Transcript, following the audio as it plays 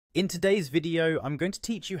In today's video, I'm going to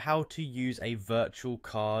teach you how to use a virtual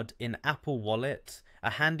card in Apple Wallet, a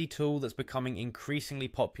handy tool that's becoming increasingly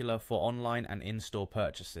popular for online and in-store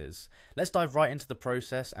purchases. Let's dive right into the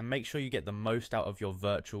process and make sure you get the most out of your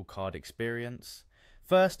virtual card experience.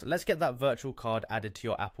 First, let's get that virtual card added to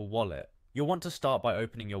your Apple Wallet. You'll want to start by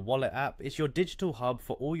opening your Wallet app. It's your digital hub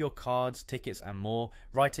for all your cards, tickets and more,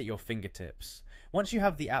 right at your fingertips. Once you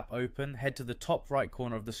have the app open, head to the top right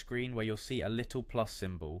corner of the screen where you'll see a little plus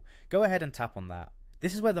symbol. Go ahead and tap on that.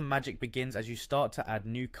 This is where the magic begins as you start to add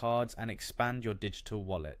new cards and expand your digital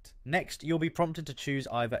wallet. Next, you'll be prompted to choose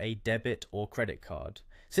either a debit or credit card.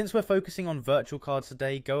 Since we're focusing on virtual cards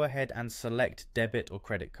today, go ahead and select debit or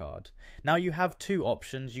credit card. Now you have two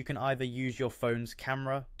options. You can either use your phone's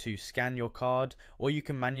camera to scan your card, or you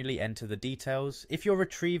can manually enter the details. If you're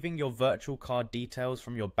retrieving your virtual card details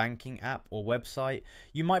from your banking app or website,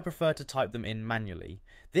 you might prefer to type them in manually.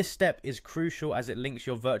 This step is crucial as it links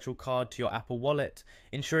your virtual card to your Apple Wallet,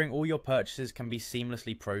 ensuring all your purchases can be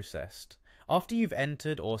seamlessly processed. After you've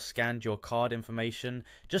entered or scanned your card information,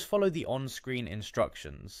 just follow the on-screen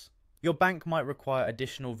instructions. Your bank might require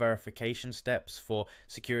additional verification steps for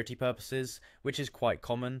security purposes, which is quite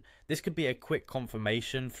common. This could be a quick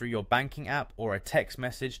confirmation through your banking app or a text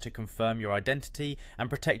message to confirm your identity and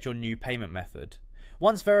protect your new payment method.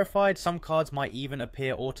 Once verified, some cards might even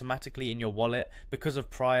appear automatically in your wallet because of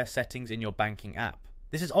prior settings in your banking app.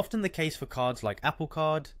 This is often the case for cards like Apple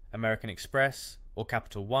Card, American Express, or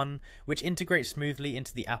Capital One, which integrate smoothly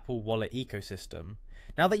into the Apple Wallet ecosystem.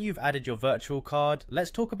 Now that you've added your virtual card,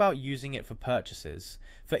 let's talk about using it for purchases.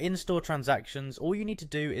 For in-store transactions, all you need to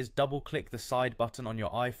do is double-click the side button on your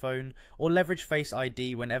iPhone or leverage Face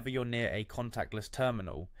ID whenever you're near a contactless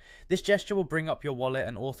terminal. This gesture will bring up your wallet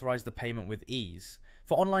and authorize the payment with ease.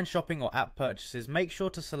 For online shopping or app purchases, make sure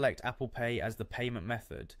to select Apple Pay as the payment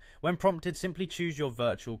method. When prompted, simply choose your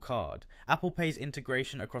virtual card. Apple Pay's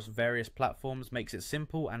integration across various platforms makes it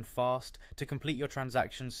simple and fast to complete your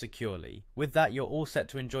transactions securely. With that, you're all set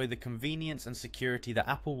to enjoy the convenience and security that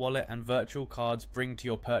Apple Wallet and virtual cards bring to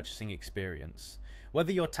your purchasing experience.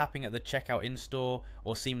 Whether you're tapping at the checkout in-store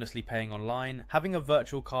or seamlessly paying online, having a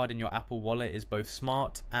virtual card in your Apple Wallet is both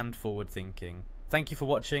smart and forward-thinking. Thank you for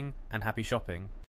watching, and happy shopping.